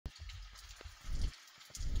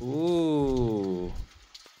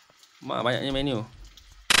Mak banyaknya menu.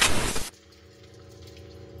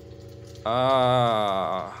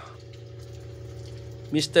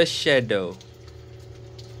 Mr. Shadow.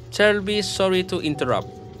 Terribly sorry to interrupt.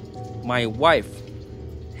 My wife.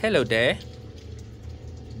 Hello there.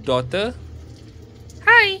 Daughter.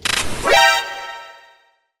 Hi.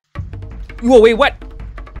 Whoa, wait, what? 1,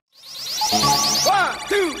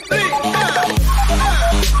 2, 3.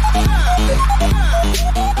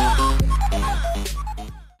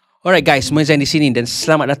 Alright guys, Moanzai di sini dan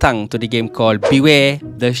selamat datang to the game called Beware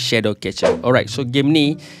The Shadowcatcher. Alright, so game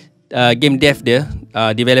ni game dev dia,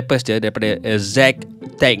 developers dia daripada Zack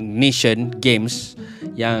Technician Games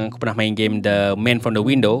yang aku pernah main game The Man from the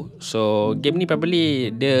Window. So game ni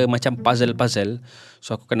probably dia macam puzzle-puzzle.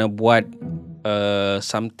 So aku kena buat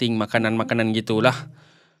something makanan-makanan gitulah.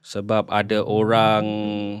 Sebab ada orang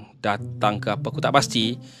datang ke apa, aku tak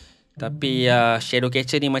pasti. Tapi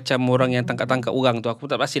Shadowcatcher ni macam orang yang tangkap-tangkap orang tu, aku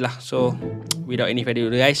tak pastilah. So without any further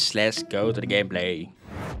ado guys, let's go to the gameplay.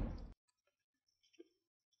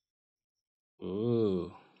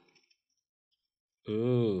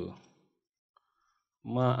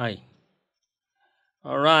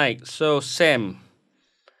 Alright, so Sam.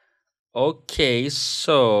 Okay,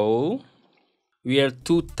 so we are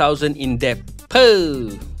 2,000 in debt.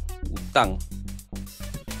 Utang.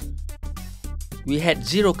 We had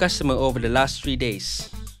 0 customer over the last 3 days,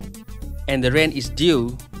 and the rent is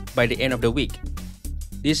due by the end of the week.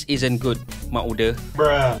 This isn't good, Mak Uda.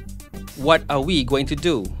 Bruh. What are we going to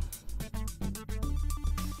do?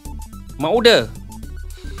 Mak Uda.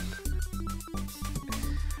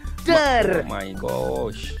 Oh my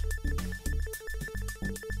gosh.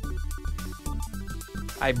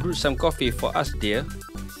 I brewed some coffee for us, dear.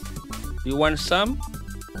 You want some?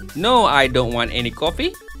 No, I don't want any coffee.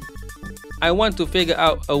 I want to figure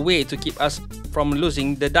out a way to keep us from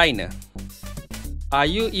losing the diner. Are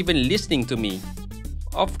you even listening to me?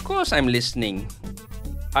 Of course I'm listening.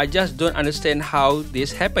 I just don't understand how this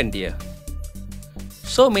happened, dear.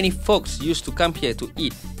 So many folks used to come here to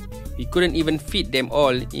eat. We couldn't even feed them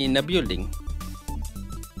all in a building.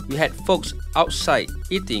 We had folks outside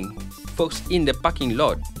eating, folks in the parking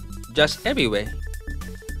lot, just everywhere.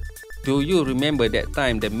 Do you remember that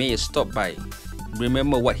time the mayor stopped by?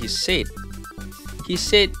 Remember what he said? He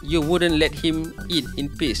said you wouldn't let him eat in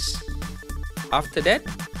peace. After that,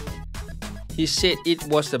 he said it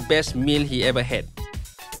was the best meal he ever had.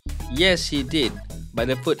 Yes, he did, but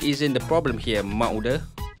the food isn't the problem here, Mak Uda.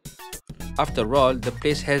 After all, the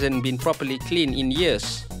place hasn't been properly cleaned in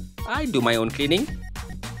years. I do my own cleaning.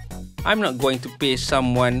 I'm not going to pay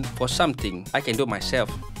someone for something I can do myself.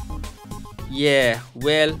 Yeah,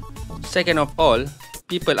 well, second of all,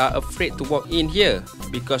 people are afraid to walk in here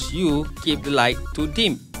because you keep the light too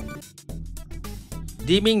dim.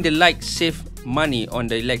 Dimming the light saves money on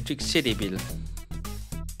the electricity bill.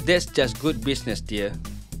 That's just good business, dear.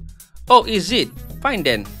 Oh, is it? Fine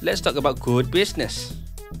then, let's talk about good business.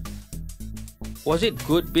 Was it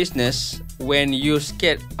good business when you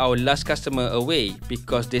scared our last customer away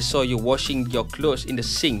because they saw you washing your clothes in the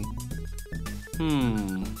sink?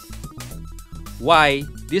 Why,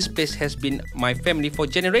 this place has been my family for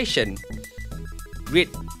generations.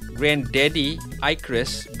 Great-granddaddy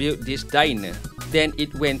Icarus built this diner. Then it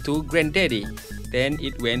went to granddaddy. Then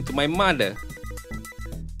it went to my mother.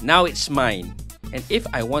 Now it's mine. And if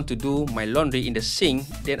I want to do my laundry in the sink,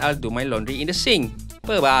 then I'll do my laundry in the sink.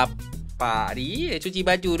 Bapak dia cuci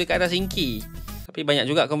baju dekat atas sinki. Tapi banyak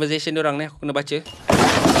juga conversation diorang ni, aku kena baca.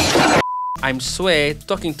 I'm swear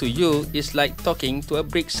talking to you is like talking to a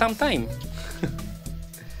brick sometime.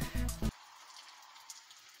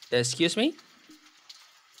 Excuse me?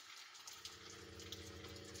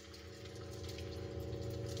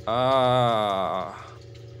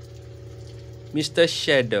 Mr.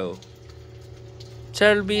 Shadow.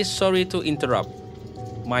 Terribly sorry to interrupt.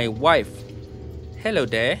 My wife. Hello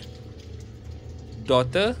there.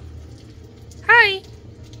 Daughter. Hi.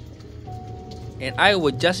 And I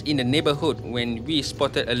was just in the neighborhood when we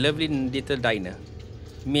spotted a lovely little diner.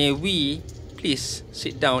 May we please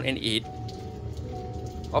sit down and eat?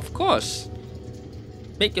 Of course.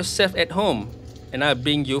 Make yourself at home and I'll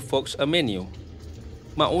bring you folks a menu.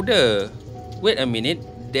 Mak Uda, wait a minute.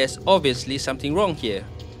 There's obviously something wrong here.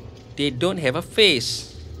 They don't have a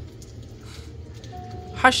face.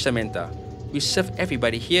 Hush, Samantha. We serve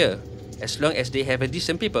everybody here as long as they have a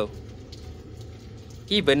decent people.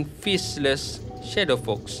 Even faceless shadow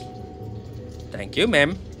folks. Thank you,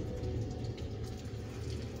 ma'am.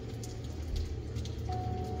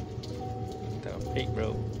 Hey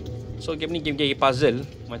bro. So game ni game puzzle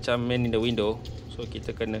macam Man in the Window. So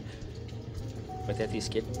kita kena Hati-hati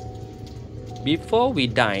sikit. Before we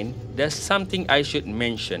dine, there's something I should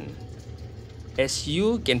mention. As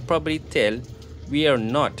you can probably tell, we are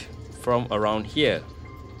not from around here.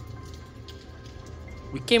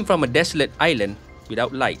 We came from a desolate island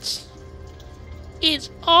without lights.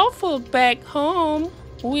 It's awful back home.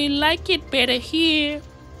 We like it better here.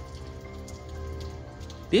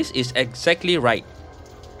 This is exactly right.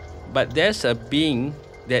 But there's a being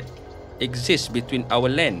that exists between our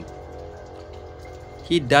land.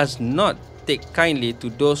 He does not take kindly to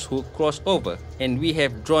those who cross over, and we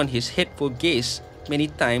have drawn his hateful gaze many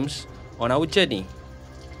times on our journey.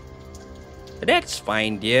 That's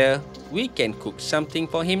fine, dear. We can cook something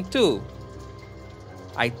for him too.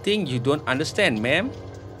 I think you don't understand, ma'am.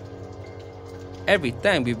 Every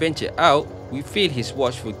time we venture out, we feel his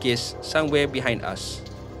watchful gaze somewhere behind us.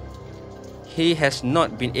 He has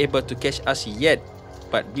not been able to catch us yet,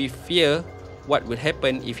 but we fear what will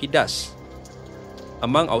happen if he does.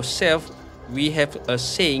 Among ourselves, we have a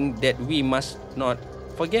saying that we must not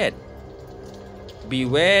forget.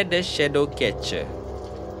 Beware the Shadowcatcher.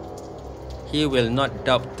 He will not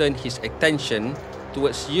doubt turn his attention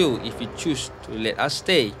towards you if you choose to let us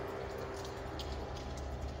stay.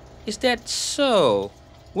 Is that so?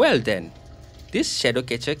 Well then, this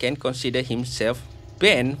Shadowcatcher can consider himself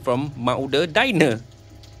banned from Mauda Diner.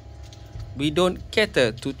 We don't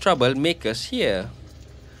cater to troublemakers here.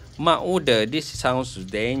 Mauda, this sounds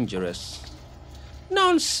dangerous.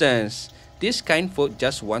 Nonsense! This kind folk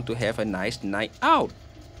just want to have a nice night out.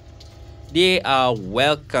 They are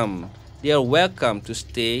welcome. They are welcome to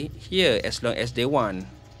stay here as long as they want.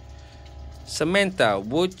 Samantha,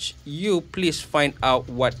 would you please find out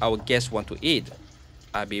what our guests want to eat?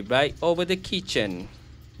 I'll be right over the kitchen.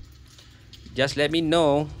 Just let me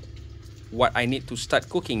know what I need to start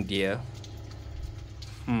cooking, dear.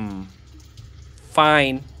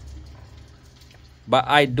 Fine. But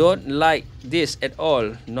I don't like this at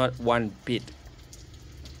all, not one bit.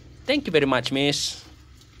 Thank you very much, miss.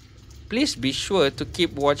 Please be sure to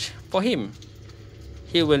keep watch for him.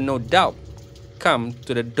 He will no doubt come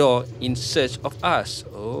to the door in search of us.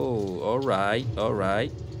 Oh,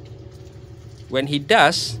 alright. When he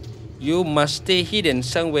does, you must stay hidden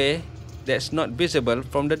somewhere that's not visible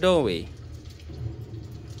from the doorway.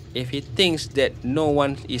 If he thinks that no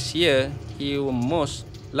one is here, he will most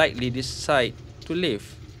likely decide to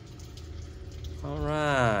leave.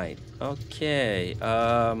 Alright, okay.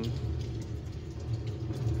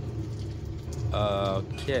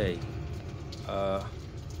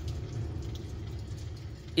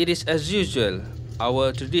 It is as usual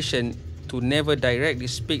our tradition to never directly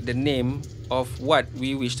speak the name of what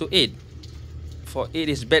we wish to eat, for it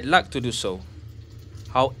is bad luck to do so.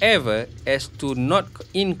 However, as to not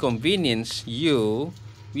inconvenience you,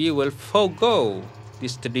 we will forego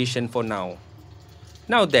this tradition for now.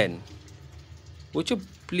 Now then, would you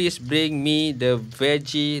please bring me the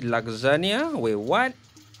veggie lasagna? Wait, what?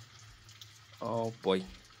 Oh boy.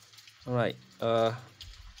 Alright,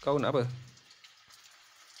 kau nak apa?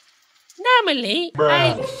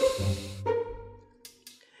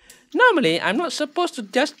 Normally, I'm not supposed to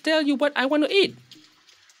just tell you what I want to eat.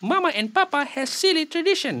 Mama and Papa has silly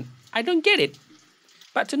tradition. I don't get it.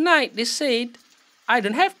 But tonight they said I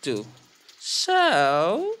don't have to.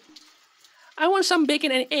 So, I want some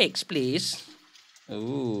bacon and eggs, please.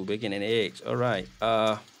 Ooh, bacon and eggs. Alright.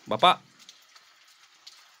 Bapa.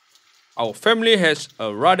 Our family has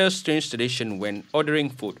a rather strange tradition when ordering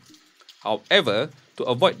food. However, to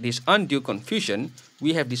avoid this undue confusion,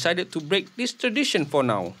 we have decided to break this tradition for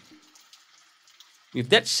now. With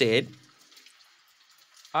that said,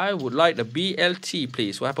 I would like a BLT,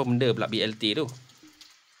 please. Apa benda pula BLT tu?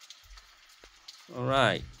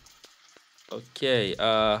 Alright. Okay.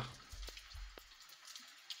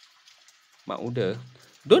 Mak Uda,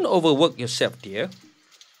 don't overwork yourself, dear.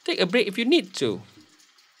 Take a break if you need to.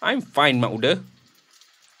 I'm fine, Mak Uda.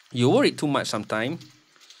 You worry too much sometimes.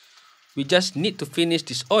 We just need to finish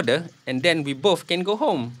this order and then we both can go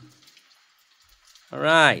home.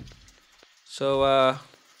 Alright. So,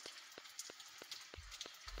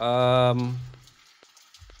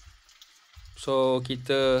 so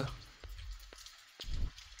kita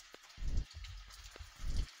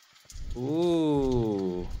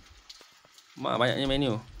mak banyaknya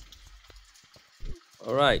menu.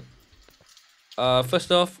 Alright.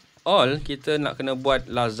 First of all, kita nak kena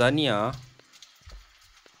buat lasagna.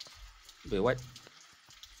 Wait, what?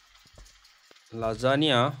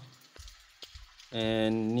 Lasagna.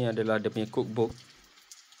 And ni adalah dia punya cookbook.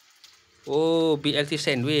 Oh, BLT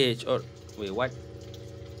sandwich. Or wait, what?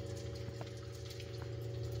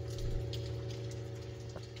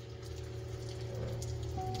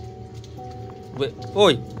 Wait.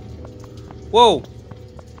 Oi. Whoa.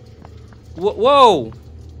 Whoa.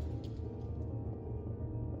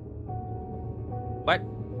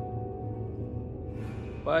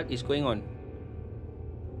 What is going on?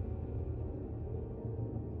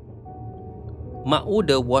 Mak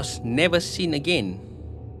Uda was never seen again.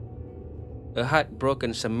 A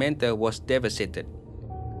heartbroken Samantha was devastated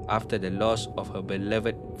after the loss of her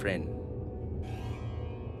beloved friend.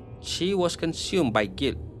 She was consumed by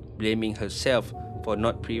guilt, blaming herself for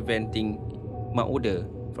not preventing Mak Uda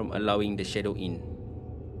from allowing the shadow in.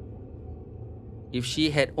 If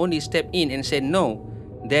she had only stepped in and said no,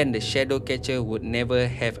 then the Shadowcatcher would never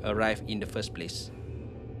have arrived in the first place.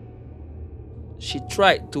 She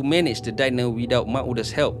tried to manage the diner without Mak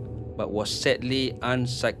Uda's help, but was sadly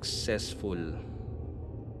unsuccessful.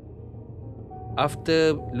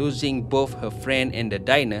 After losing both her friend and the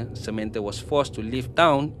diner, Samantha was forced to leave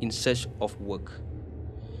town in search of work.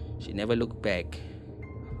 She never looked back.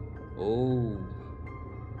 Oh,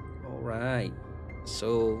 alright.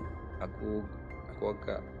 So aku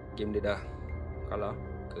agak game dia dah kalah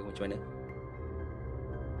ke macam mana?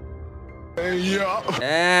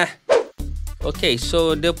 Okay,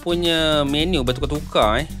 so dia punya menu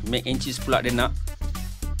bertukar-tukar mac and cheese pula dia nak.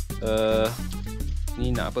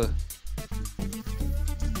 Ni nak apa?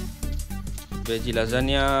 Veggie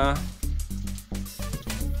lasagna,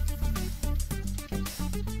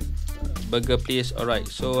 burger please. Alright,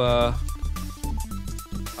 so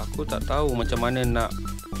aku tak tahu macam mana nak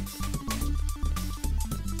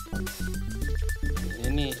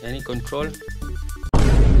ini control.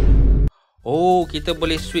 Oh, kita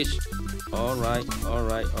boleh switch. Alright.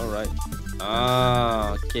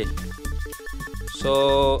 Okay.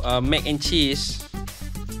 So mac and cheese.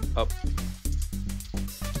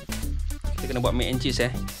 Kita kena buat mac and cheese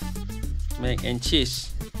mac and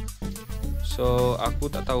cheese. So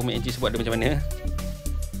aku tak tahu mac and cheese buat dia macam mana.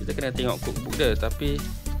 Kita kena tengok cookbook dia, tapi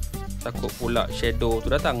takut pula shadow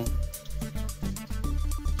tu datang.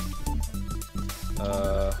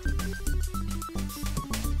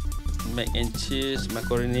 Mac and cheese,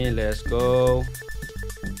 macaroni, let's go.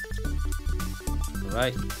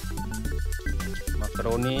 Alright.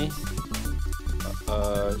 Macaroni,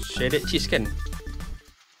 shredded cheese kan?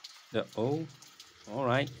 Oh,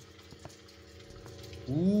 alright.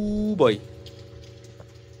 Ooh boy.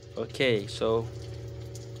 Okay, so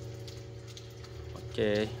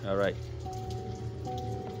okay, alright.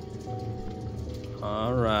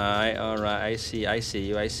 Alright, I see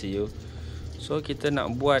you. So kita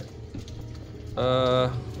nak buat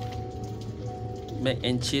mac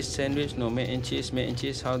and cheese sandwich. No, mac and cheese.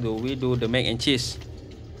 How do we do the mac and cheese?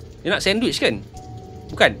 Dia nak sandwich kan?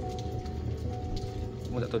 Bukan?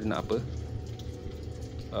 Aku tak tahu dia nak apa.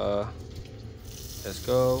 Let's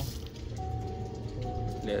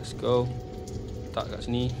go. Tak kat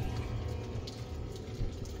sini.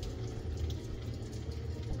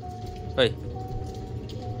 Hai.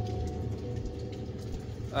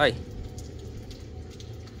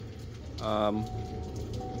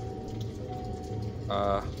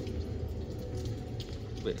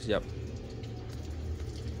 Wait, sekejap.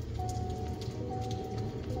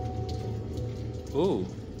 Oh.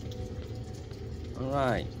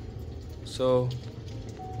 Alright. So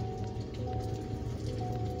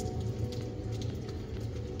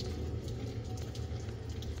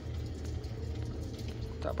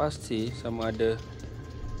tak pasti sama ada.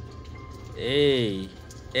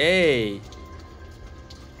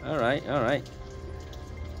 Alright.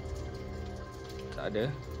 Tak ada.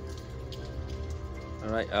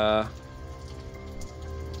 Alright,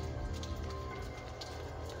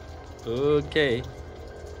 okay.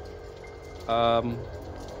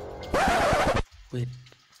 Wait.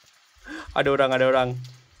 Ada orang.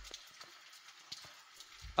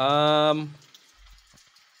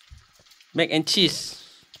 Mac and cheese.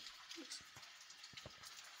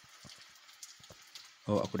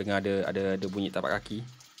 Oh, aku dengar ada bunyi tapak kaki.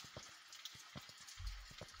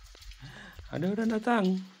 Ada orang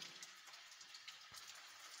datang.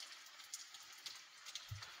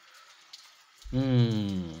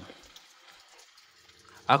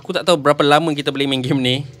 Aku tak tahu berapa lama kita boleh main game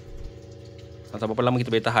ni. Atau berapa lama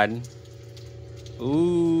kita boleh tahan.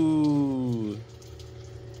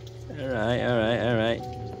 Alright.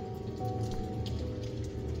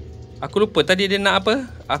 Aku lupa tadi dia nak apa.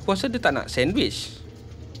 Aku rasa dia tak nak sandwich.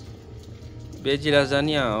 Veggie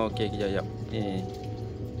lasagna. Okay, kejap.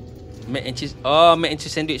 Mac and cheese. Oh, mac and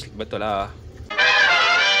cheese sandwich. Betul lah.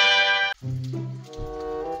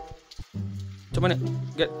 Macam mana?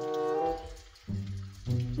 Get.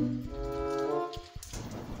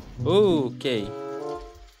 Okay.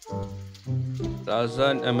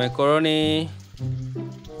 Lasagna, macaroni.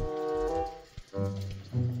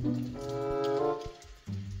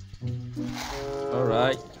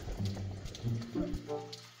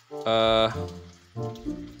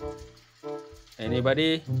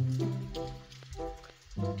 Anybody?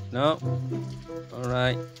 No.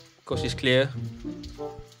 Alright. Coast is clear.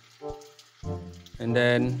 And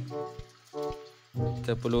then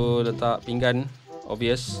kita perlu letak pinggan,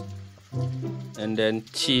 obvious. And then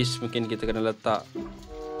cheese mungkin kita kena letak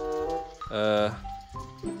ada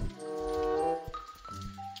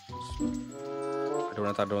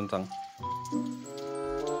orang datang.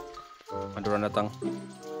 Ada orang datang.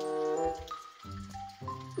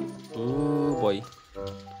 Oh boy.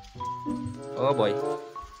 Oh boy.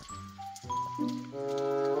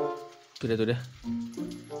 Tu dia.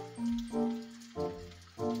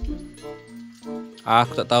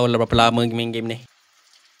 Aku tak tahu berapa lama main game ni.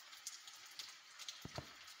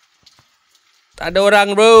 Tak ada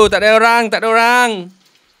orang bro, tak ada orang.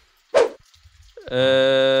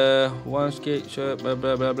 One cake shop, blah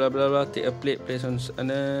blah blah blah blah. Take a plate, place on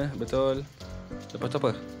sana. Betul. Lepas tu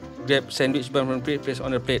apa? Grab sandwich bun from plate, place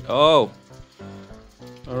on the plate. Oh.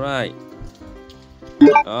 Alright.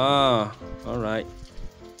 Alright.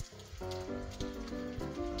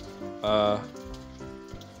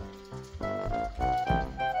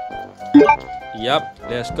 Yup,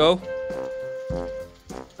 let's go.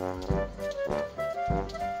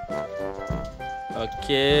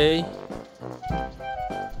 Okay.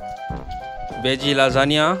 Veggie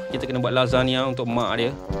lasagna. Kita kena buat lasagna untuk mak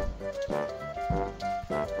dia.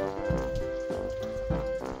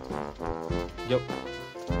 Jom.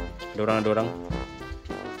 Ada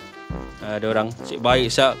orang. Cik baik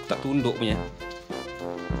syak, tak tunduk punya.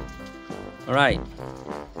 Alright.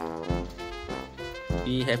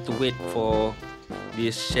 We have to wait for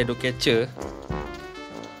this shadowcatcher.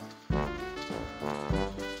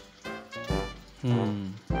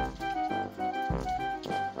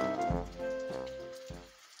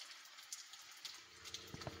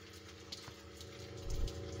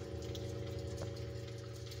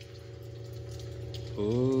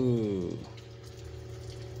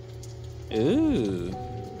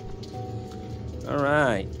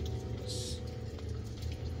 Alright.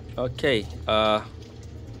 Okay.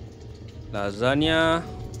 Lasagna.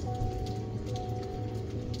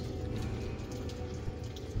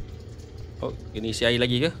 Oh, ini isi air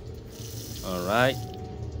lagi ke? Alright.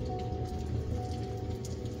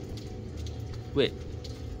 Wait.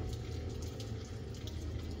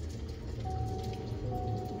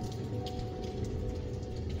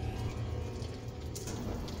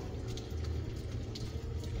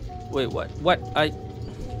 Wait, what?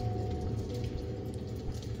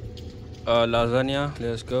 Lasagna,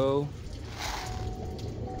 let's go.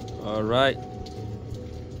 Alright.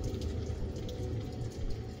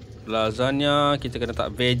 Lasagna, kita kena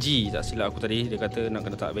tak veggie. Tak silap aku tadi, dia kata nak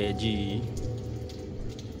kena tak veggie.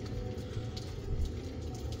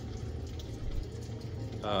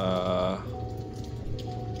 Tak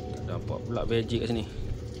nampak pula veggie kat sini.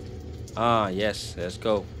 Yes, let's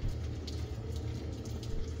go.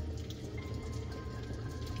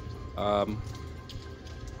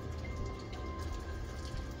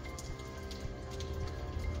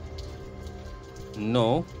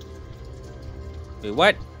 No. Wait,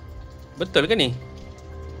 what? Betul ke ni?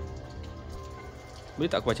 Boleh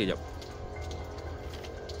tak aku baca sekejap?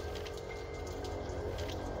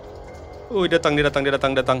 Oh, dia datang.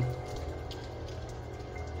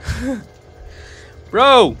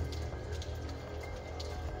 Bro!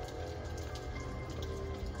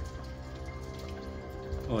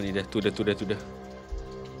 Oh, ni dah. Tu dah.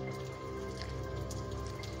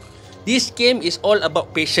 This game is all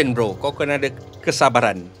about patience, bro. Kau kena ada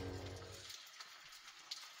kesabaran.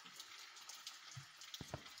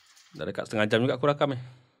 Dah dekat setengah jam juga aku rakam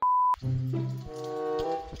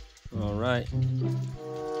Alright.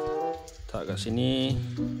 Tak kat sini.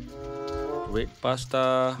 Red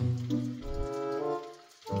pasta.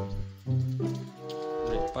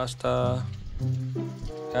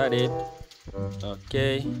 Got it.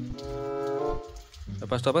 Okay.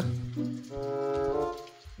 Lepas tu apa?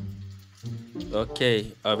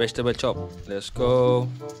 Okay, vegetable chop. Let's go.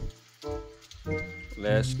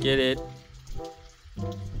 Let's get it.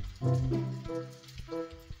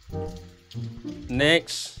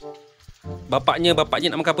 Next. Bapaknya nak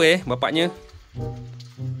makan apa Bapaknya.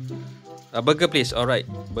 Burger please. Alright.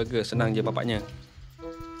 Burger senang je bapaknya.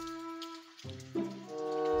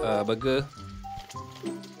 Burger.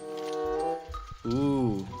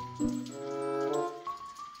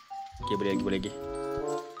 Okay, boleh lagi.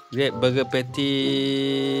 Great burger patty.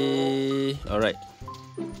 Alright.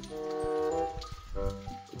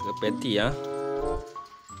 Burger patty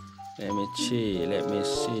Let me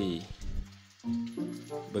see.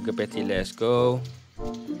 Burger patty, let's go.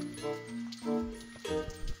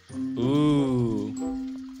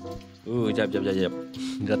 Jap.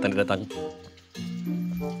 Dia datang.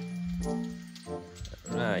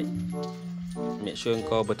 Alright. Make sure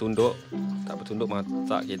kau bertunduk. Tak bertunduk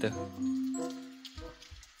masak kita.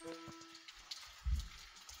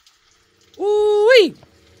 Ui.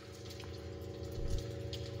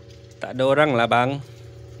 Tak ada orang lah bang.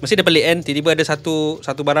 Mesti dia pelik kan. Tiba-tiba ada satu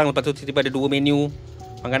barang, lepas tu tiba-tiba ada 2 menu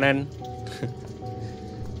makanan.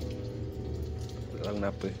 Tak tahu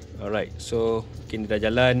kenapa. Alright, so mungkin dia dah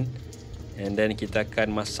jalan. And then kita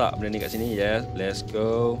akan masak benda ni kat sini. Yes, let's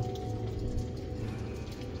go.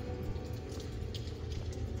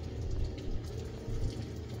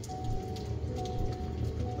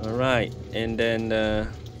 Alright, and then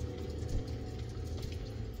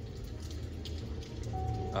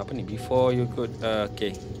apa ni, before you could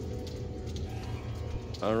okay.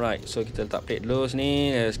 Alright, so kita letak plate dulu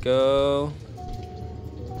sini. Let's go.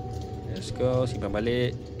 Simpan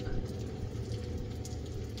balik.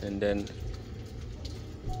 And then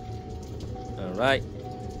alright,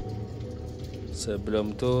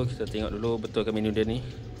 sebelum tu kita tengok dulu betul ke menu dia ni.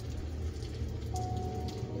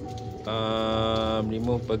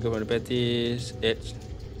 Remove burger from the patties. Add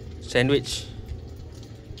sandwich.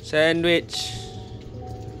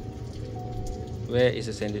 Where is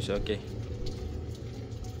the sandwich? Okay.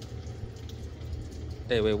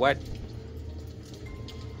 Wait, what?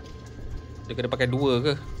 Dia kena pakai 2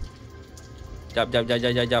 ke?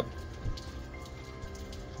 Jap.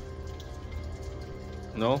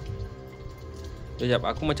 No. Sekejap,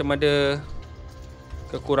 aku macam ada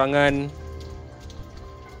kekurangan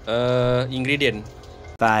ingredient.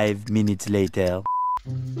 5 minutes later.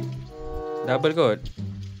 Double kot.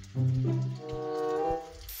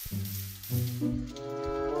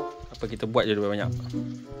 Apa kita buat je lebih banyak.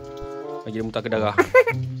 Bagi dia muntah ke darah.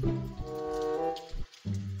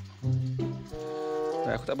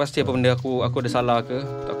 Aku tak pasti apa benda aku ada salah ke.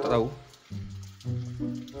 Aku tak tahu.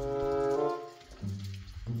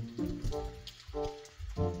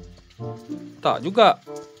 Tak juga.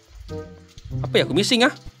 Apa yang aku missing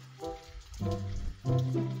ah?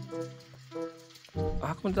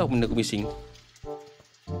 Aku pun tahu benda aku missing.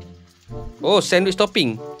 Oh, sandwich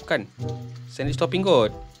topping. Bukan. Sandwich topping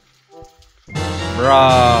kot.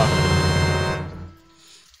 Brah.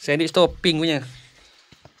 Sandwich topping punya.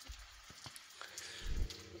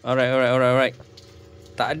 Alright.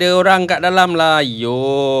 Tak ada orang kat dalam lah.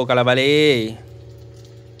 Yo, kalah balik.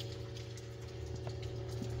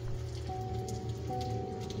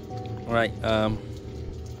 Alright,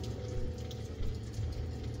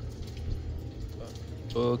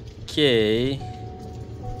 okay.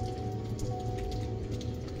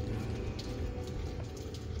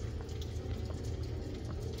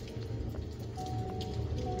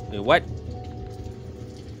 Wait, what?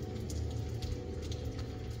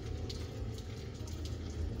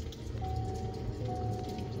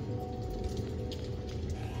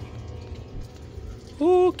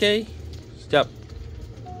 Okay. Sekejap.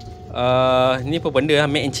 Ni apa benda lah?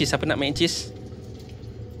 Mac and cheese. Siapa nak mac and cheese?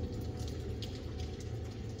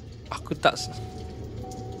 Aku tak...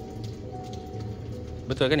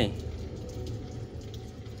 Betul ke ni?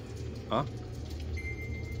 Huh?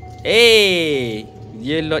 Hey!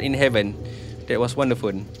 Dear Lord in heaven, that was wonderful.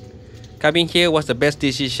 Coming here was the best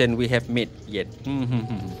decision we have made yet.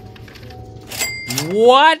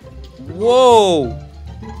 What? Whoa!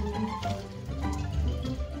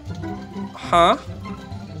 Huh?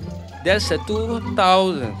 That's a 2,000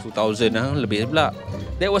 lebih pula.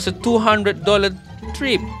 That was a $200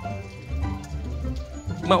 trip.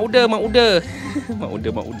 Mak uda. Mak uda.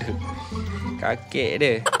 Kakek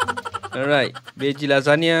dia. Alright, veggie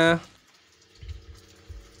lasagna.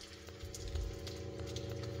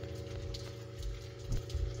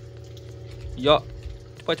 Yo,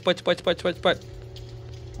 cepat.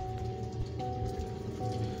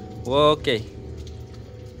 Okay.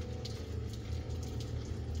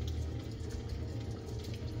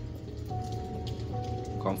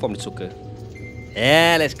 Confirm dia suka.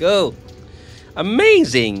 Yeah, let's go.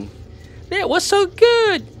 Amazing. That was so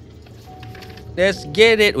good. Let's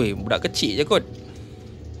get it. Weh, budak kecil je kot.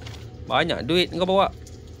 Banyak duit kau bawa.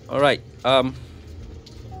 Alright.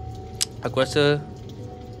 Aku rasa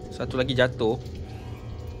satu lagi jatuh.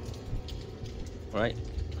 Alright.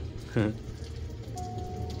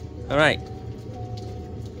 Alright.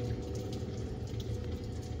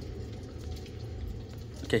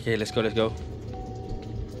 Okay, let's go. Let's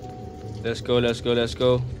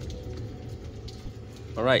go.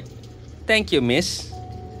 Alright. Thank you, miss.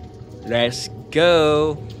 Let's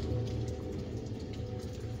go.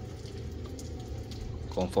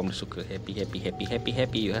 Confirm dia suka. Happy.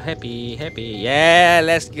 You are happy. Yeah,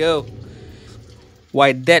 let's go.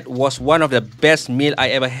 Why, that was one of the best meal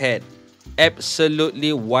I ever had.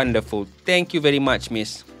 Absolutely wonderful. Thank you very much,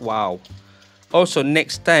 miss. Wow. Also,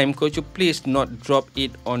 next time, could you please not drop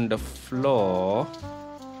it on the floor?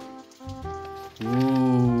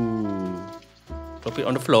 Ooh. Drop it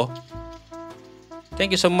on the floor.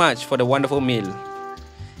 Thank you so much for the wonderful meal.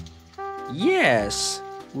 Yes,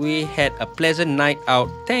 we had a pleasant night out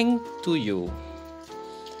thanks to you.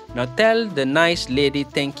 Now tell the nice lady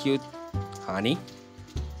thank you, honey.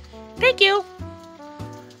 Thank you.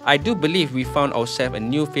 I do believe we found ourselves a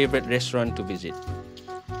new favorite restaurant to visit.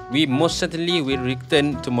 We most certainly will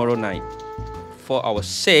return tomorrow night. For our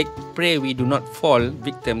sake, pray we do not fall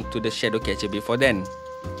victim to the Shadowcatcher before then.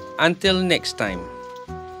 Until next time.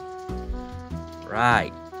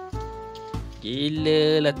 Right.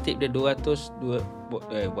 Gila lah tip dia 200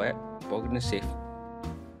 buat kena save.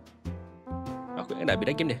 Aku ingat dah habis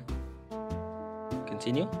dah game dia.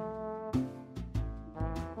 Continue.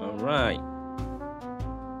 Alright.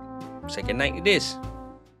 Second night it is.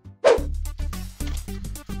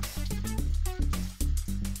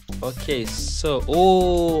 Okay, so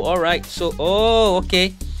alright. So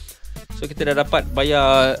okay. So kita dah dapat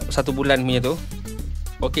bayar 1 bulan punya tu.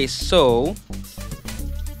 Okay, so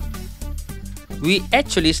we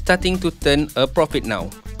actually starting to turn a profit now.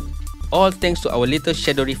 All thanks to our little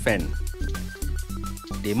shadowy friend.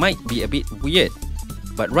 They might be a bit weird,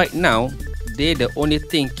 but right now they're the only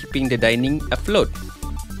thing keeping the dining afloat.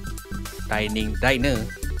 Diner.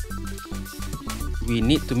 We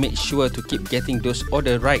need to make sure to keep getting those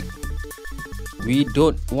orders right. We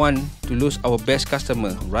don't want to lose our best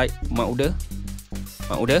customer, right, Mak Uda?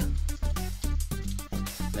 Mak Uda?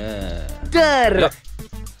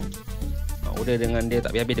 Mak Uda dengan dia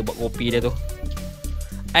tak habis-habis dia buat kopi dia tu.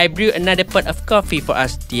 I brew another pot of coffee for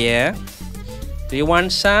us, dear. Do you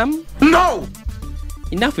want some? No!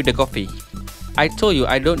 Enough with the coffee. I told you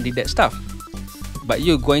I don't need that stuff. But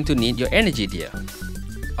you're going to need your energy, dear.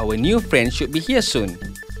 Our new friend should be here soon.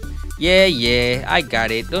 Yeah, I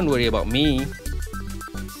got it. Don't worry about me.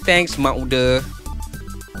 Thanks, Mak Uda.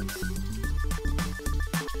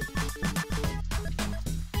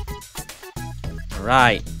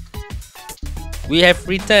 Right. We have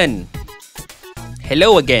returned.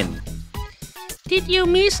 Hello again. Did you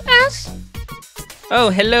miss us? Oh,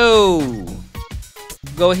 hello.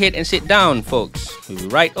 Go ahead and sit down, folks. We'll be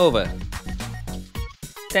right over.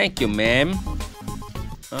 Thank you, ma'am.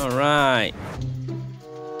 Alright.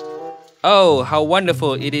 Oh, how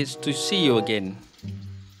wonderful it is to see you again.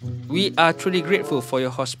 We are truly grateful for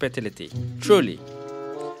your hospitality. Truly.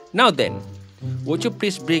 Now then, would you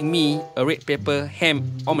please bring me a red pepper ham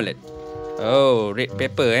omelette? Oh, red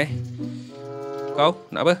pepper Kau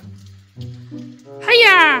nak apa?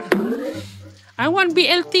 Hiya! I want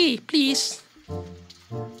BLT, please.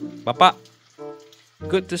 Bapak,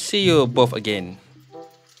 good to see you both again.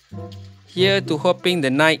 Here to hoping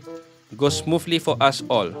the night goes smoothly for us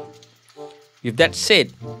all. With that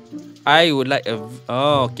said, I would like a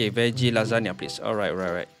veggie lasagna, please.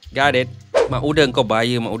 Alright. Got it. Mak Uda, kau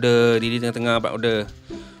bahaya, Mak Uda. Diri tengah-tengah, Mak Uda.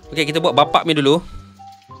 Okay, kita buat bapak ni dulu.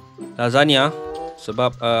 Lasagna.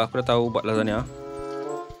 Sebab aku dah tahu buat lasagna.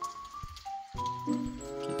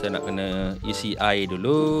 Kita nak kena isi air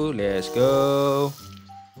dulu. Let's go.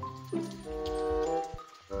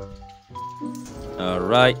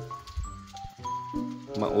 Alright.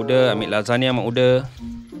 Mak Uda, ambil lasagna, Mak Uda.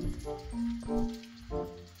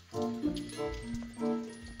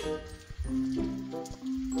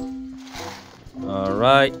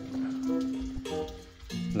 Alright.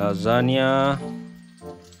 Lasagna.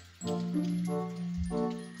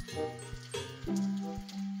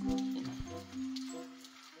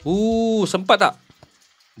 Sempat tak?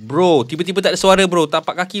 Bro, tiba-tiba tak ada suara, bro.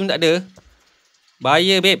 Tapak kaki pun tak ada.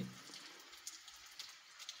 Bahaya, babe.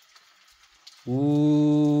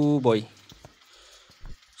 Boy.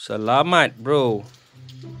 Selamat, bro.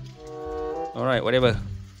 Alright, whatever.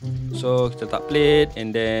 So, kita letak plate.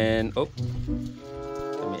 And then,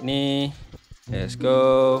 kita ambil ni. Let's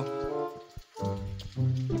go.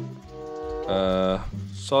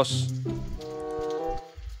 Sauce.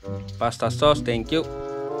 Pasta sauce, thank you.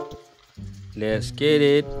 Let's get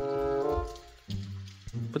it.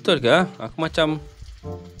 Betul ke? Aku macam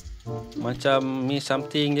miss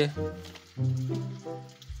something je.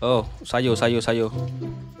 Oh, sayur.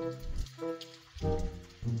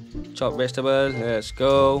 Chop vegetable, let's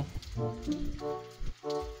go.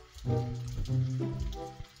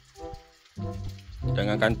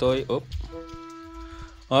 Jangan kantoi.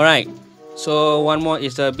 Alright. So one more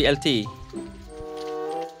is the BLT.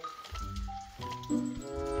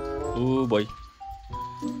 Boy.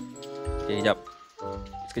 Okay, sekejap.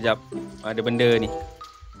 Sekejap. Ada benda ni.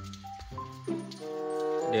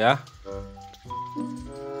 Dia.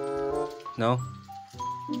 No.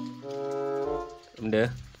 Benda.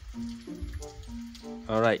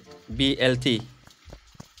 Alright. BLT.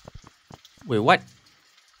 Wait, what?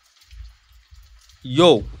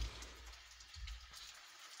 Yo.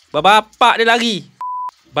 Bapak dia lari.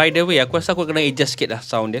 By the way, aku rasa aku kena adjust sikit lah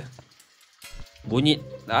sound dia. Bunyi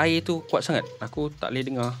air tu kuat sangat. Aku tak boleh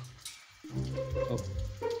dengar. Oh.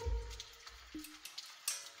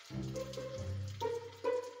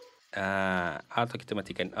 Atau kita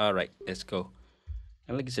matikan. Alright, let's go.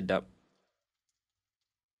 Yang lagi sedap.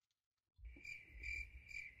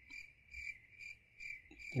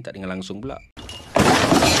 Ini tak dengar langsung pula.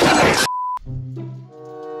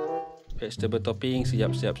 Vegetable topping.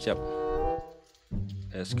 Siap.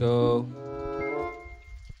 Let's go.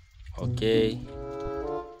 Okay.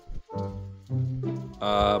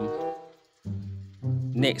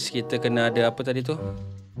 Next kita kena ada apa tadi tu?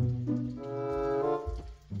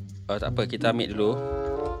 Tak apa, kita ambil dulu.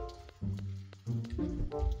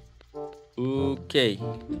 Okay.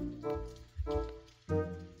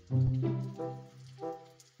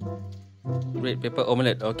 Red pepper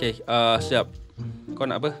omelette. Okay. Siap. Kau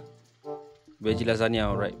nak apa? Veggie lasagna.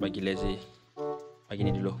 Alright, bagi lazy. Bagi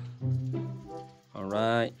ni dulu.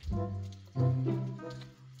 Alright.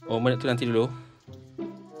 Omelette tu nanti dulu.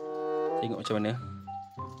 Tengok macam mana.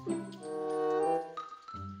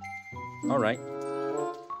 Alright.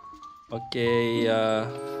 Okay.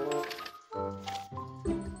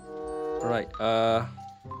 Alright.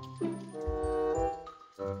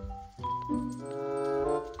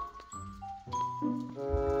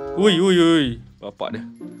 Ui. Bapak dia.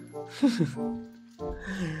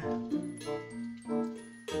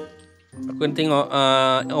 Aku kena tengok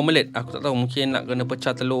omelette. Aku tak tahu, mungkin nak kena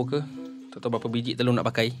pecah telur ke. Tak tahu berapa biji telur nak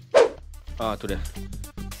pakai. Tu dah.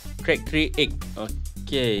 Crack 3 egg.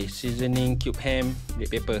 Okay. Seasoning cube ham. Red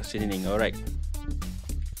pepper seasoning. Alright.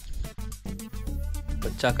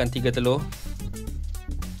 Pecahkan 3 telur.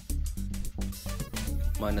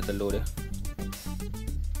 Mana telur dia?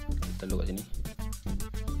 Telur kat sini.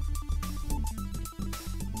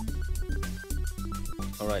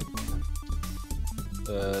 Alright.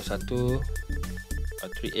 1 3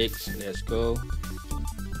 eggs. Let's go.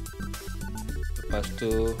 Lepas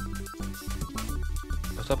tu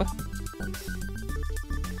apa?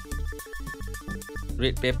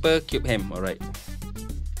 Red pepper cube ham. Alright.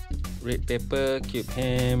 Red pepper cube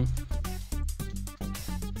ham.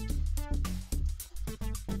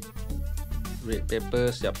 Red pepper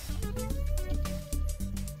siap.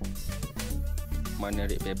 Mana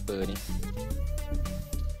red pepper ni?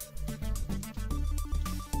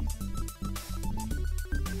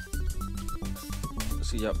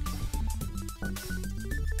 Siap.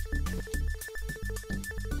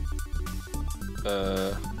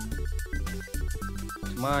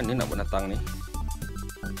 Mana nak buat datang ni?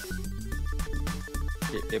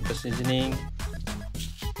 Red pepper seasoning.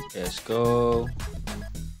 Let's go.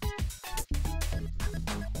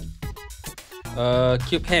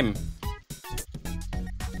 Cube ham.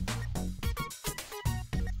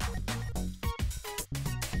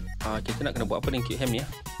 Kita nak kena buat apa dengan cube ham ni ya?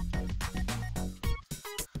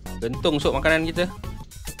 Gentung sup makanan kita.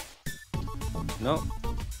 No.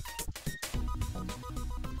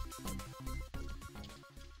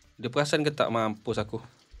 Dia perasan ke tak? Mampus aku.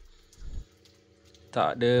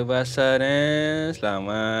 Tak ada perasan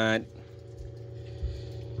Selamat.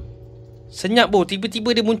 Senyap bro.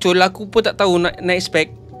 Tiba-tiba dia muncul. Aku pun tak tahu nak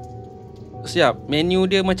expect. Siap. Menu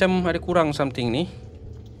dia macam ada kurang something ni.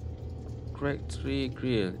 Crack 3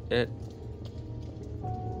 grill. Add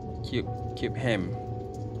cube ham.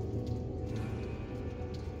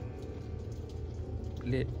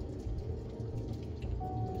 Pelit.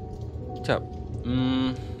 Sekejap.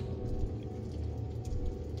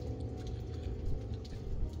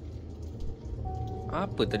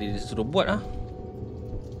 Apa tadi dia suruh buat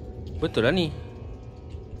Betul lah ni.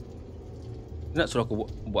 Dia nak suruh aku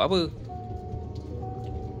buat apa?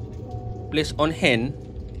 Place on hand.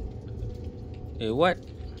 What?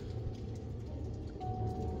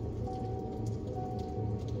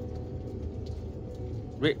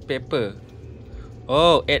 Red pepper.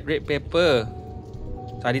 Oh, add red pepper.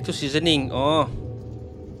 Tadi tu seasoning. Oh.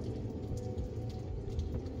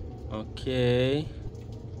 Okay.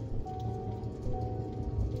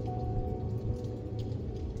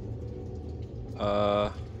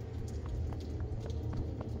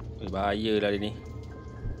 Bahaya lah dia ni.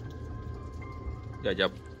 Sekejap.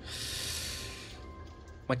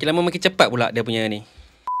 Makin lama makin cepat pula dia punya ni.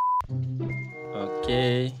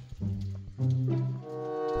 Okay.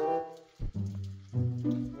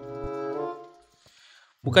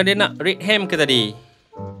 Bukan dia nak red ham ke tadi?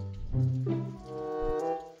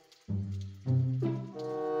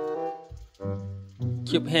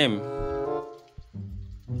 Cube ham.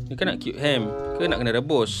 Ni kan nak cube ham ke nak kena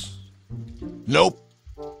rebus? Nope.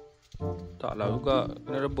 Taklah juga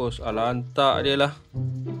kena rebus. Alah, hantar dia lah.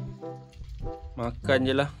 Makan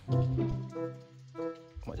je lah.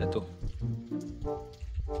 Mak jatuh.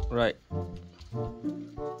 Right.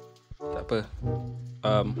 Tak apa.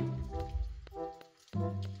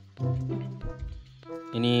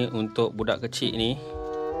 Ini untuk budak kecil ni.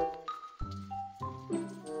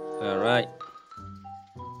 Alright.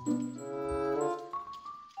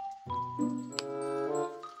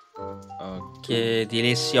 Okay,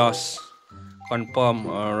 delicious. Confirm.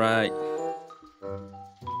 Alright.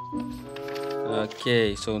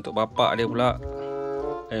 Okay, so untuk bapak dia pula,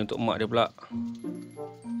 untuk mak dia pula,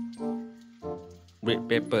 red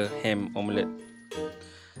pepper ham omelette.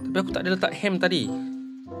 Tapi aku tak ada letak ham tadi.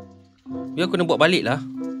 Biar aku kena buat balik lah.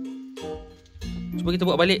 Cuba kita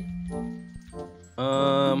buat balik.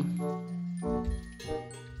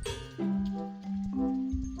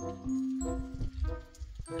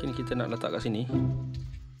 Mungkin kita nak letak kat sini.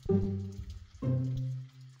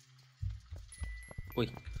 Oi,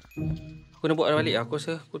 aku nak buat balik. Aku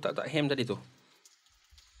rasa aku tak ham tadi tu.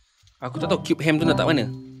 Aku tak tahu cube ham tu nak letak mana.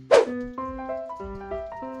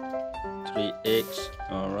 3 eggs.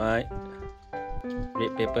 Alright.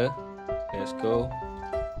 Red pepper. Let's go.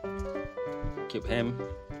 Cube ham.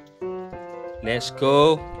 Let's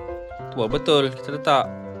go. Tu betul kita letak.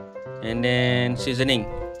 And then seasoning.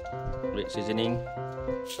 Red seasoning.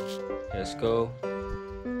 Let's go.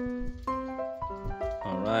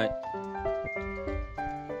 Alright.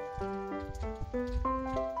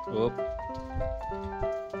 Whoop.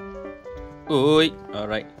 Oi.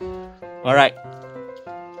 Alright. Alright.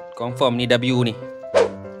 Confirm ni W ni.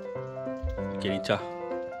 Okay, lincah.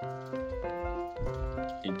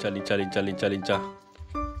 Lincah.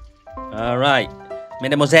 Alright.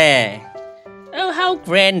 Mademoiselle. Oh, how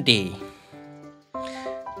grandy.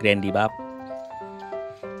 Grandy, bab.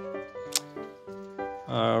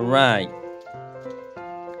 Alright.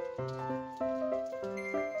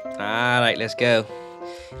 Alright, let's go.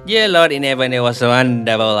 Dear Lord in heaven, it was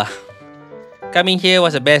wonderful. Coming here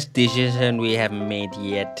was the best decision we have made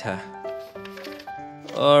yet.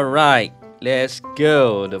 Alright, let's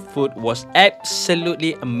go. The food was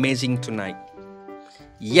absolutely amazing tonight.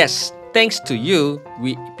 Yes, thanks to you,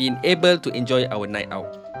 we've been able to enjoy our night out.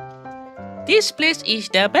 This place is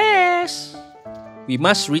the best. We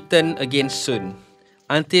must return again soon.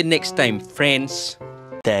 Until next time, friends.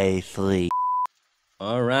 Day 3.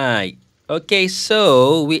 Alright. Okay,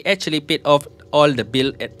 so we actually paid off all the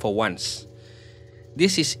bill for once.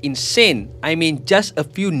 This is insane. I mean, just a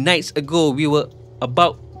few nights ago, we were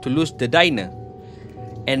about to lose the diner.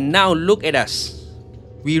 And now look at us.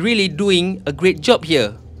 We really doing a great job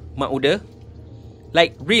here, Mak Uda.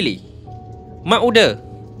 Like, really. Mak Uda.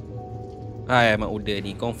 Hai, Mak Uda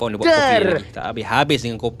ni. Confirm dia buat kopi lagi. Tak habis-habis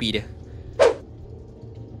dengan kopi dia.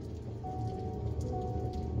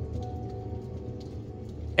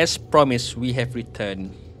 As promised, we have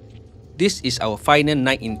returned. This is our final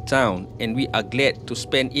night in town and we are glad to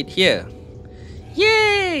spend it here.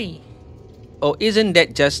 Yay! Oh, isn't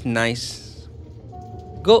that just nice?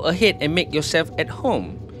 Go ahead and make yourself at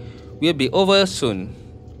home. We'll be over soon.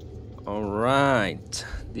 Alright.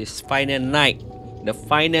 This final night. The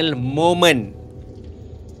final moment.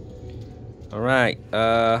 Alright.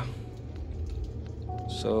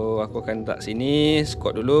 So, aku akan letak sini.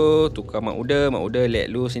 Squat dulu. Tukar Mak Uda. Mak Uda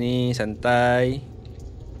let lu sini. Santai.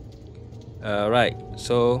 Right,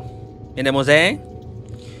 so Mademoiselle,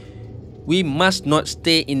 we must not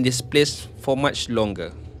stay in this place for much longer.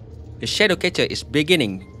 The Shadowcatcher is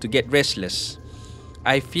beginning to get restless.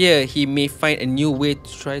 I fear he may find a new way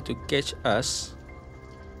to try to catch us.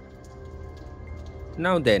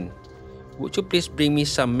 Now then, would you please bring me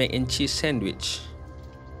some mac and cheese sandwich?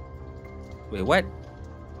 Wait, what?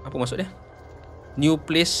 Apa maksud dia? New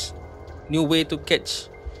place, new way to catch.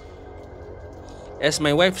 As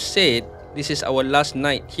my wife said, this is our last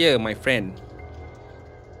night here, my friend.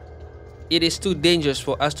 It is too dangerous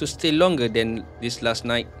for us to stay longer than this last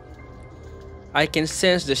night. I can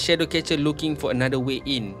sense the Shadowcatcher looking for another way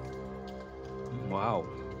in. Wow.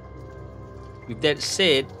 With that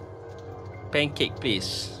said, pancake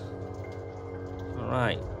please.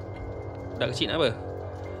 Alright. Budak kecil nak apa?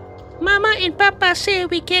 Mama and Papa say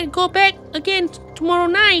we can't go back again tomorrow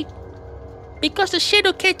night because the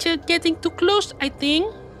Shadowcatcher getting too close, I think.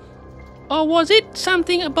 Or was it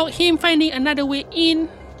something about him finding another way in?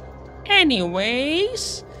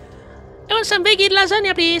 Anyways, I want some veggie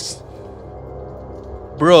lasagna, please.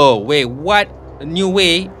 Bro, wait, what? New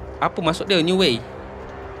way? Apa maksud dia new way?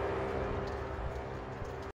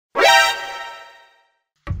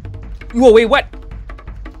 Whoa, wait, what?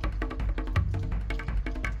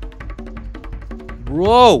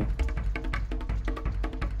 Bro.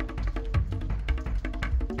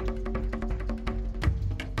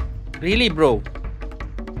 Really, bro?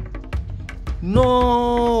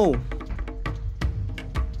 No.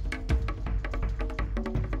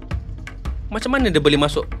 Macam mana dia boleh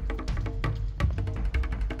masuk?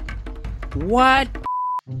 What?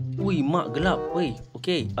 Ui, mak gelap. Wei,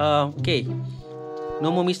 okay. Okay.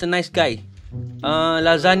 No more Mr. Nice Guy.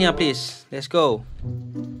 Lasagna, please. Let's go.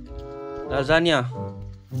 Lasagna.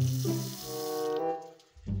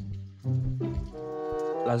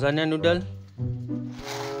 Lasagna noodle.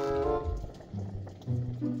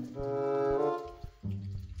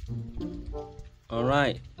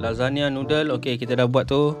 Alright, lasagna noodle. Okay, kita dah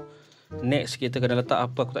buat tu. Next, kita kena letak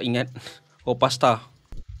apa aku tak ingat. Oh, pasta.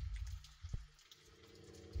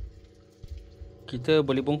 Kita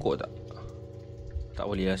boleh bongkok tak? Tak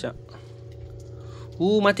boleh lah, siap.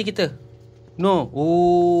 Mati kita. No.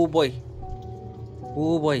 Oh boy.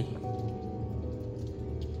 Oh boy.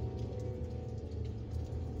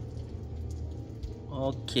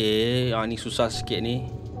 Okay. Ni susah sikit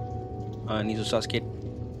ni. Ni susah sikit.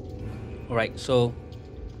 Alright, so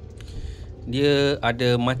dia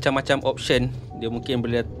ada macam-macam option. Dia mungkin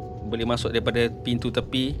boleh masuk daripada pintu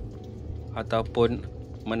tepi ataupun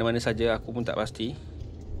mana-mana saja, aku pun tak pasti.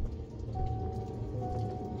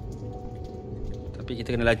 Tapi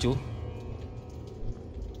kita kena laju.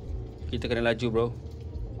 Kita kena laju, bro.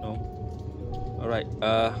 No. Alright.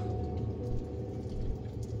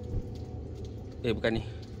 Bukan ni.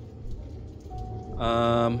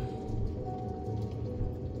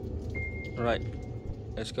 Alright.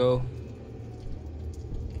 Let's go.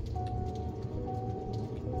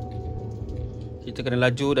 Kita kena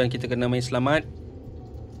laju dan kita kena main selamat.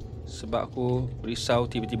 Sebab aku risau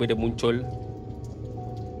tiba-tiba dia muncul.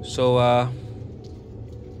 So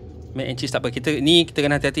mac and cheese tak apa. Kita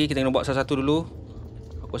kena hati-hati. Kita kena buat satu-satu dulu.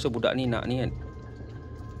 Aku rasa budak ni nak ni kan.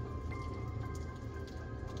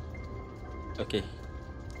 Okay.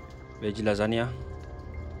 Veggie lasagna.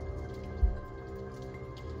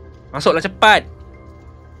 Masuklah cepat.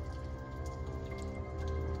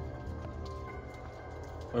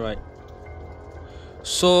 Alright.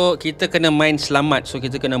 So kita kena main selamat. So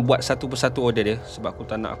kita kena buat satu persatu order dia. Sebab aku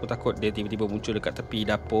tak nak. Aku takut dia tiba-tiba muncul dekat tepi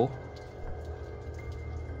dapur.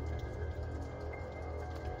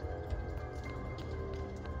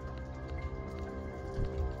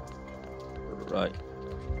 Right.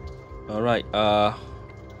 Alright.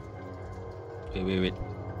 Wait.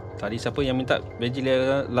 Tadi siapa yang minta veggie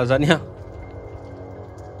lasagna?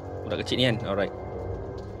 Budak kecil ni kan? Alright.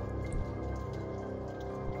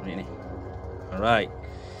 Ni. Alright.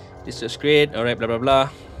 This looks great. Alright, bla bla bla.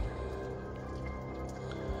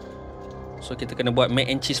 So kita kena buat mac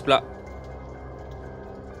and cheese pula.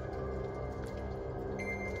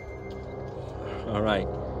 Alright.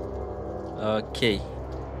 Okay.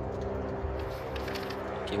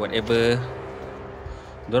 Okay, whatever.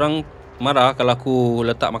 Diorang marah kalau aku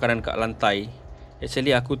letak makanan kat lantai.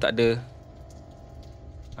 Actually aku tak ada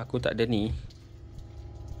ni.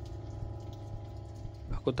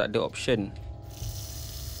 Aku tak ada option.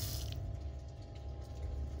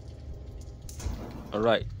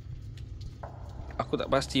 Alright. Aku tak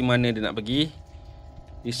pasti mana dia nak pergi.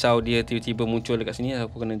 Risau dia tiba-tiba muncul dekat sini.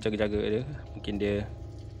 Aku kena jaga-jaga dia. Mungkin dia,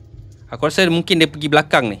 aku rasa mungkin dia pergi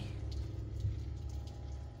belakang ni.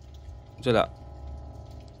 Betul tak?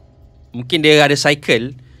 Mungkin dia ada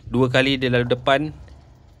cycle. 2 kali dia lalu depan,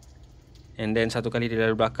 and then 1 kali dia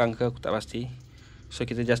lalu belakang ke. Aku tak pasti. So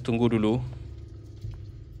kita just tunggu dulu.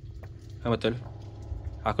 Betul.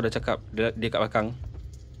 Aku dah cakap dia kat belakang.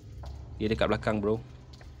 Dia dekat belakang, bro.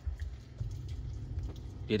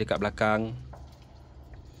 Dia dekat belakang.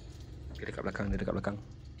 Dia dekat belakang.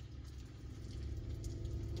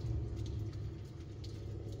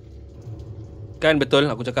 Kan betul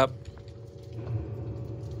aku cakap.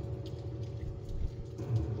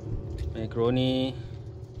 Macaroni.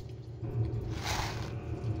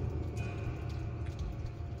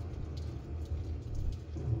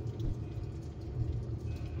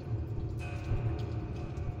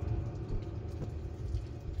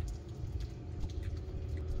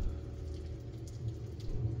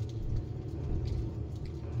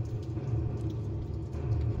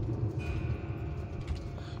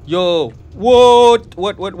 Yo, what?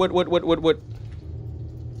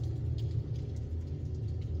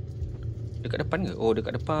 Dekat depan ke? Oh,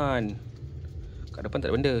 dekat depan. Kat depan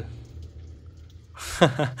tak ada benda.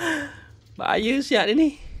 Bahaya sihat dia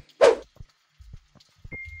ni.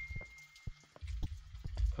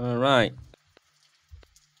 Alright.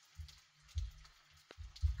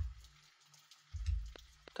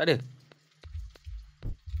 Tak ada.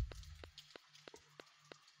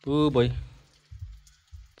 Oh boy.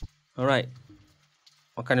 Alright.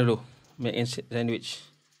 Makan dulu. Mac and sandwich.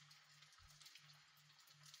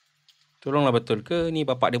 Tolonglah betul ke ni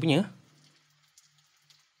bapak dia punya?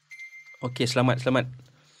 Okay, selamat.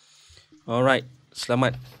 Alright,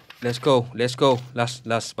 selamat. Let's go. Last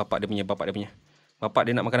bapak dia punya. Bapak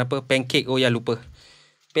dia nak makan apa? Pancake. Oh ya, lupa.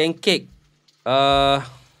 Pancake.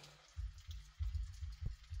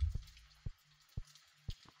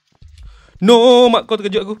 No, mak kau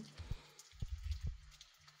terkejut aku.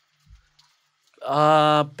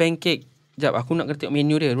 Pancake. Sekejap, aku nak kena tengok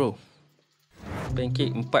menu dia, bro. Pancake,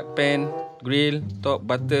 4 pan, grill, top,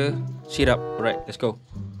 butter, syrup. Alright, let's go.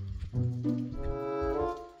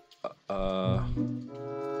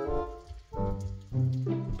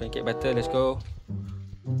 Pancake butter, let's go.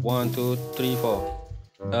 1, 2, 3,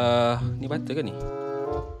 4. Ni butter ke ni?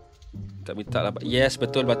 Tak minta lah. Yes,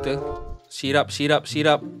 betul butter. Syrup.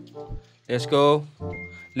 Let's go.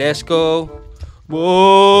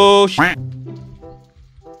 Whoa, shit.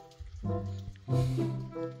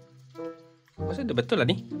 Masa dia betul lah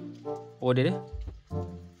ni. Oh, dia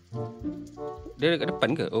dekat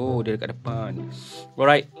depan ke? Oh, dia dekat depan.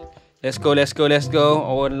 Alright. Let's go.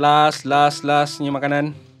 Our last ni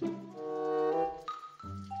makanan.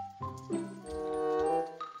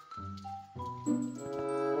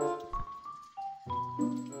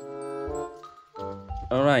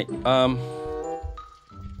 Alright.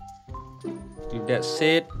 With that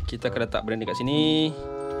said, kita akan letak benda dekat sini.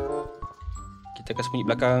 Kita akan sembunyi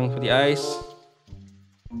belakang seperti ais.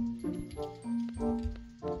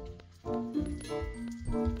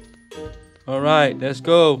 Alright, let's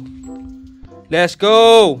go.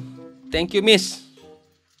 Thank you, miss.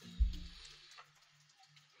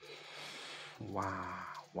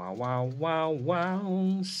 Wow.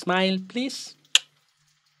 Smile, please.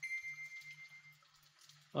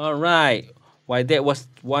 Alright. Why, that was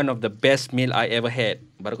one of the best meal I ever had.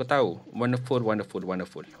 Baru kau tahu. Wonderful.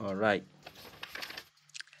 Alright.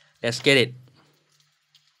 Let's get it.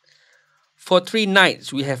 For 3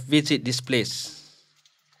 nights, we have visited this place.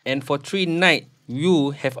 And for 3 nights,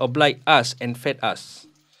 you have obliged us and fed us.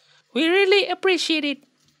 We really appreciate it.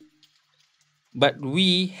 But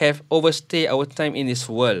we have overstayed our time in this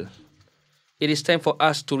world. It is time for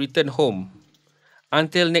us to return home.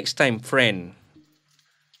 Until next time, friend.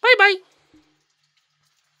 Bye-bye.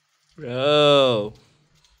 Bro.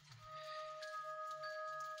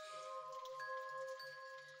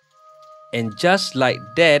 And just like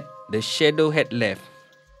that, the shadow had left.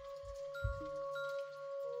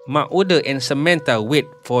 Mak Oda and Samantha wait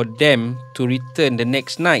for them to return the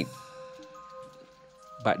next night.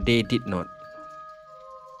 But they did not.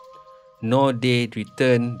 Nor they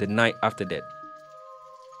returned the night after that.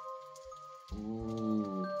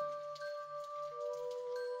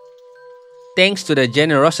 Thanks to the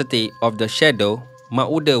generosity of the shadow, Mak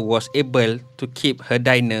Oda was able to keep her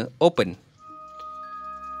diner open.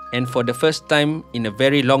 And for the first time in a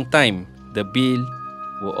very long time, the bill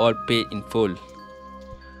were all paid in full.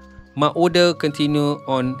 Mak Oda continued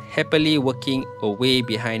on happily working away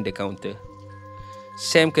behind the counter.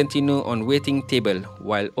 Sam continued on waiting table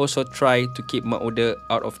while also try to keep Mak Oda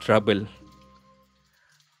out of trouble.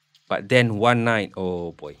 But then one night,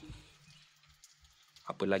 oh boy.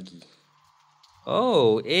 Apa lagi?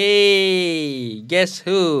 Oh, hey, guess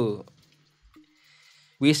who?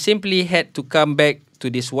 We simply had to come back to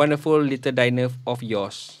this wonderful little diner of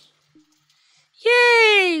yours.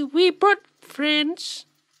 Yay! We brought friends.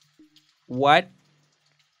 What?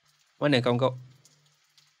 Mana kawan kau?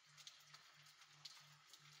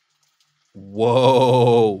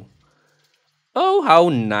 Whoa! Oh, how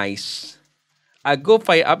nice. I go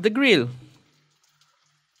fire up the grill.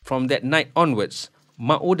 From that night onwards,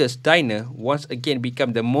 Mak Oda's diner once again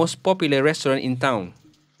became the most popular restaurant in town.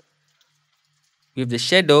 With the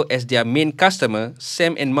shadow as their main customer,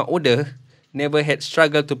 Sam and Mak Oda never had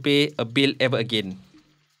struggled to pay a bill ever again.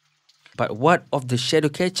 But what of the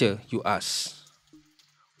Shadowcatcher, you ask?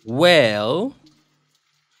 Well,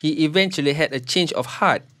 he eventually had a change of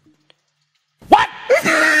heart. What?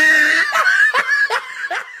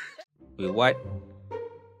 Wait, what?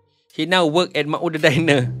 He now worked at Mak Oda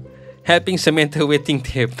Diner, helping Samantha waiting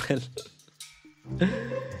table.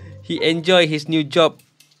 He enjoyed his new job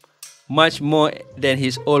much more than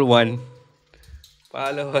his old one.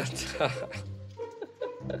 Kepala otak.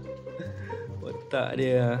 Otak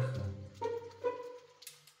dia.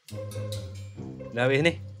 Dah habis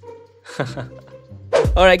ni?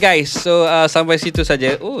 Alright guys, so sampai situ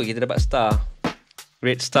saja. Oh, kita dapat star.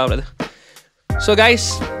 Red star pula tu. So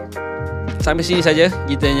guys, sampai sini saja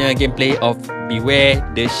kita punya gameplay of Beware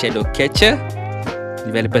The Shadowcatcher,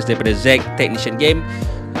 developers daripada Zeg Technician Game.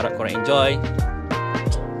 Harap korang enjoy.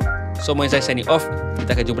 So Moanzai signing off.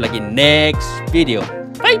 Kita akan jumpa lagi next video.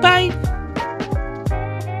 Bye bye.